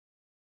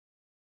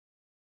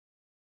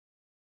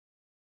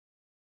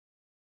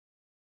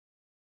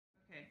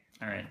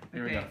All right,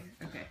 here we go.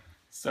 Okay.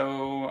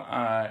 So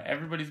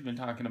everybody's been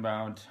talking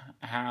about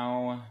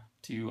how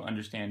to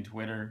understand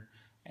Twitter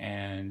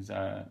and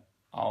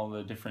all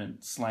the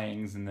different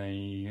slangs and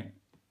the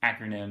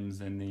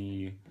acronyms and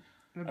the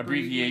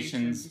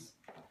abbreviations.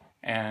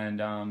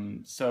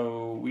 And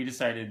so we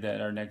decided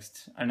that our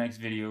next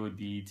video would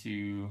be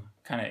to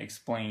kind of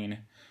explain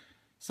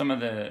some of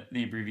the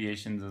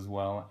abbreviations as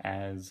well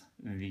as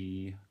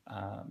the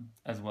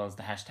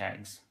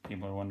hashtags.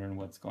 People are wondering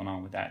what's going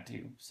on with that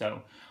too.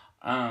 So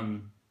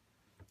I'm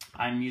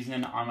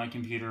using on my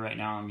computer right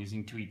now. I'm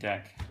using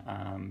TweetDeck.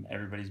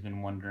 Everybody's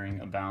been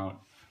wondering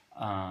about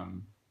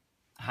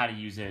how to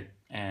use it,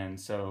 and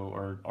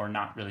so or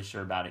not really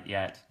sure about it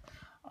yet.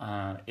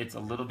 It's a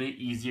little bit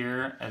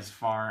easier as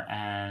far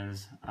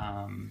as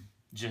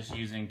just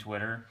using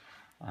Twitter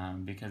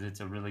because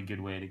it's a really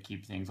good way to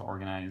keep things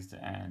organized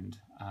and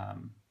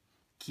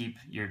keep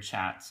your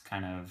chats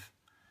kind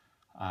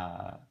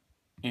of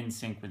in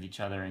sync with each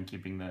other and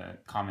keeping the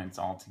comments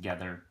all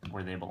together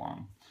where they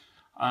belong.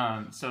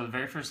 So the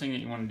very first thing that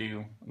you want to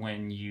do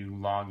when you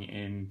log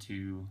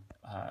into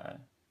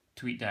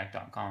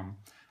tweetdeck.com,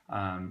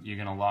 you're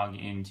going to log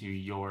into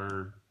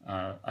your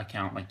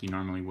account like you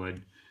normally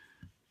would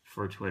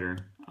for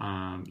Twitter.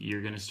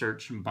 You're going to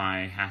search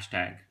by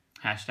hashtag.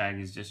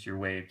 Hashtag is just your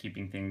way of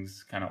keeping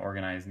things kind of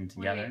organized and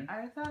together. Wait,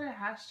 I thought a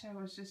hashtag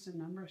was just a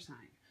number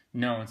sign.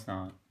 No, it's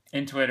not.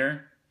 In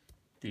Twitter,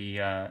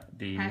 the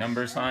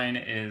number sign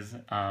is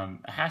a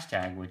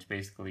hashtag, which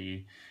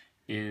basically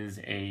is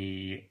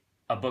a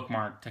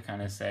bookmark to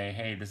kind of say,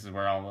 hey, this is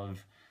where all of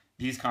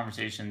these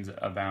conversations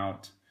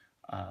about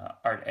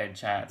art ed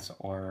chats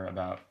or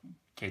about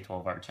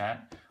K-12 art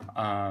chat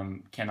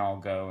can all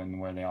go and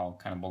where they all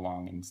kind of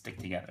belong and stick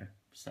together.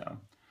 So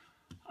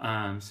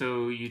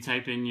so you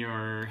type in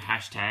your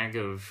hashtag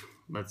of,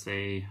 let's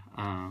say,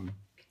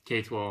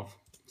 K-12.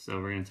 So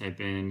we're going to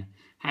type in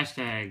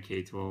hashtag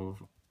K-12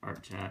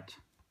 art chat.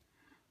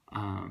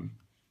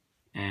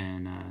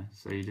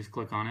 So you just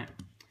click on it.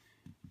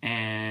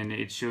 And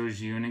it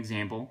shows you an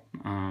example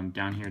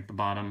down here at the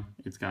bottom.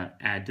 It's got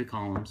add to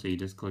column, so you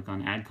just click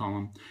on add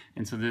column.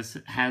 And so this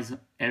has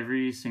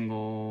every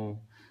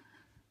single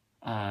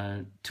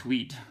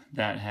tweet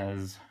that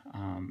has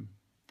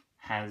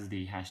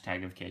the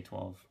hashtag of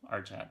K-12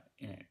 art chat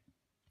in it.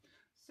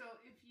 So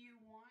if you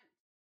want...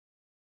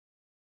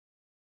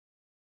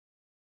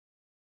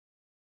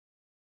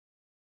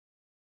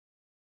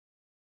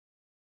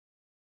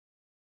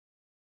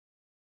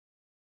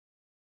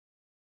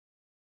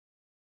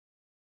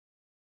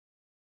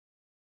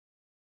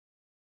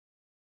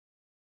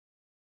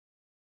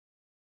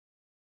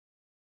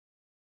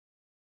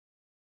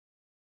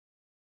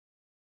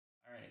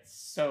 All right,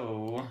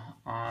 so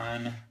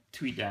on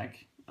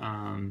TweetDeck,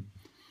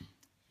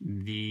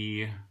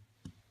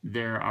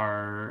 there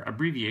are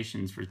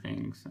abbreviations for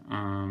things.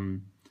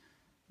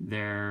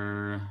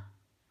 There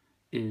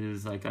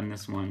is, like on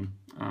this one,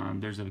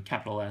 there's a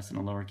capital S and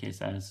a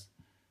lowercase s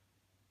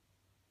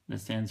that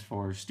stands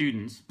for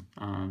students.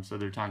 So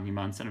they're talking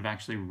about, instead of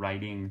actually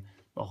writing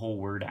the whole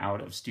word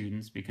out of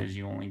students, because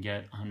you only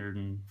get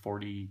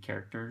 140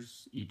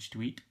 characters each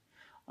tweet,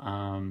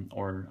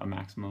 or a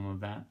maximum of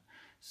that.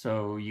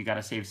 So you got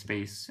to save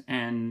space,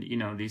 and you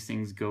know these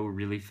things go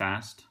really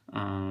fast,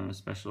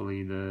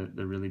 especially the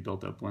really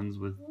built up ones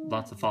with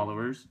lots of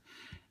followers.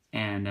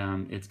 And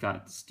it's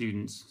got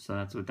students, so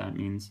that's what that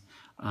means.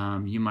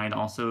 You might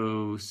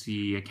also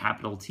see a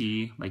capital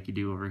T like you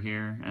do over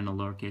here, and a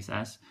lowercase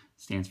s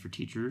stands for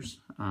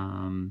teachers.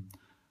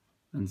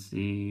 Let's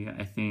see,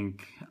 I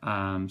think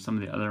some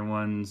of the other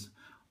ones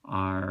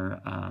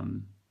are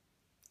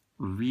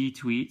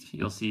retweet.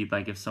 You'll see,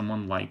 like, if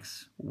someone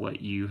likes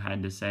what you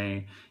had to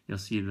say, you'll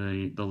see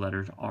the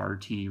letters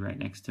RT right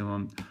next to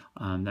them.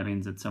 That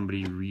means that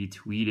somebody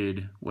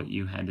retweeted what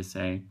you had to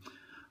say.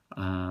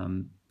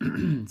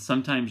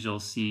 Sometimes you'll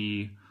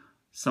see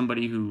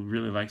somebody who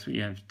really likes what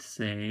you have to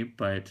say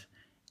but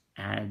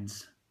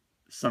adds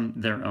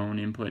their own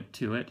input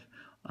to it.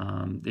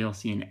 They'll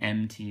see an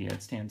MT,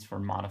 that stands for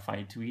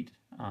modified tweet,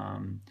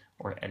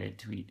 or edit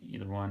tweet,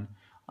 either one.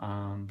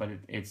 But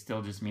it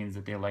still just means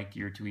that they liked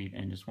your tweet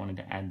and just wanted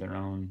to add their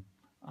own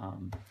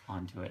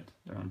onto it,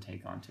 their own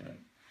take onto it.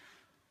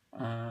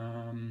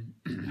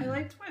 I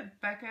liked what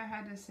Becca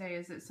had to say,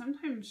 is that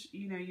sometimes,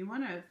 you know, you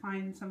want to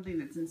find something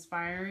that's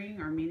inspiring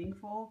or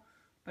meaningful,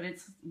 but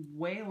it's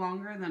way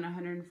longer than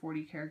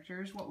 140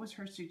 characters. What was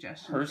her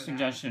suggestion? Her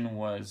suggestion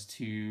was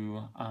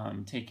to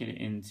take it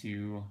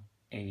into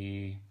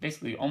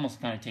basically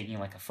almost kind of taking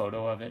like a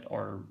photo of it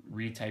or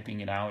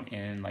retyping it out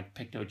in like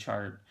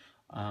PictoChart,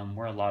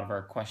 where a lot of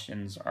our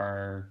questions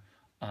are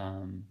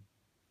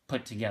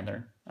put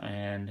together,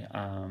 and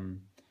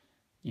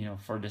you know,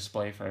 for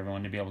display for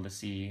everyone to be able to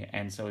see.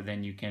 And so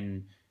then you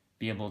can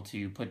be able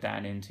to put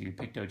that into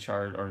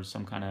PictoChart or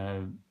some kind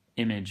of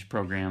image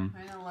program.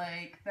 Kind of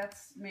like,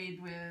 that's made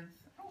with,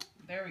 oh,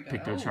 there we go.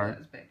 PictoChart. Oh, that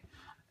was big.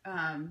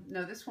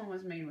 No, this one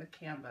was made with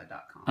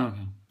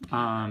Canva.com.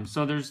 Okay.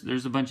 So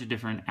there's a bunch of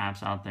different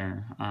apps out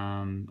there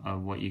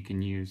of what you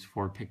can use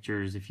for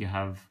pictures if you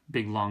have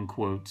big long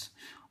quotes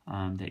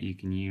that you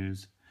can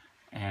use,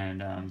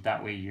 and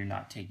that way you're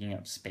not taking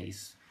up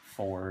space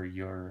for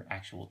your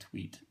actual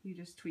tweet. You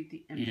just tweet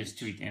the image. You just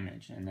tweet the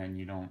image, and then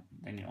you don't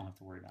have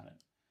to worry about it.